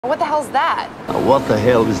What the hell's that? What the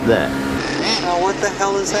hell is that? Now what the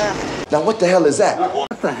hell is that? Now what the hell is that?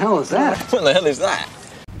 What the hell is that? What the hell is that?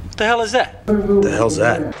 What the hell is that? What the hell's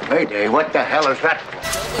that? Hey, Dave, what the hell is that?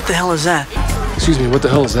 What the hell is that? Excuse me, what the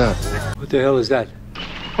hell is that? What the hell is that?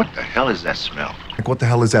 What the hell is that smell? Like, what the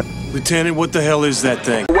hell is that? Lieutenant, what the hell is that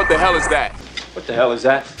thing? What the hell is that? What the hell is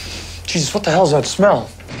that? Jesus, what the hell's that smell?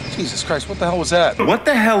 Jesus Christ, what the hell was that? What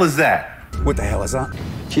the hell is that? What the hell is that?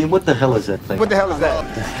 Gee, what the hell is that thing? What the hell is that?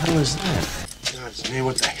 What the hell is that? God, man,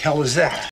 what the hell is that?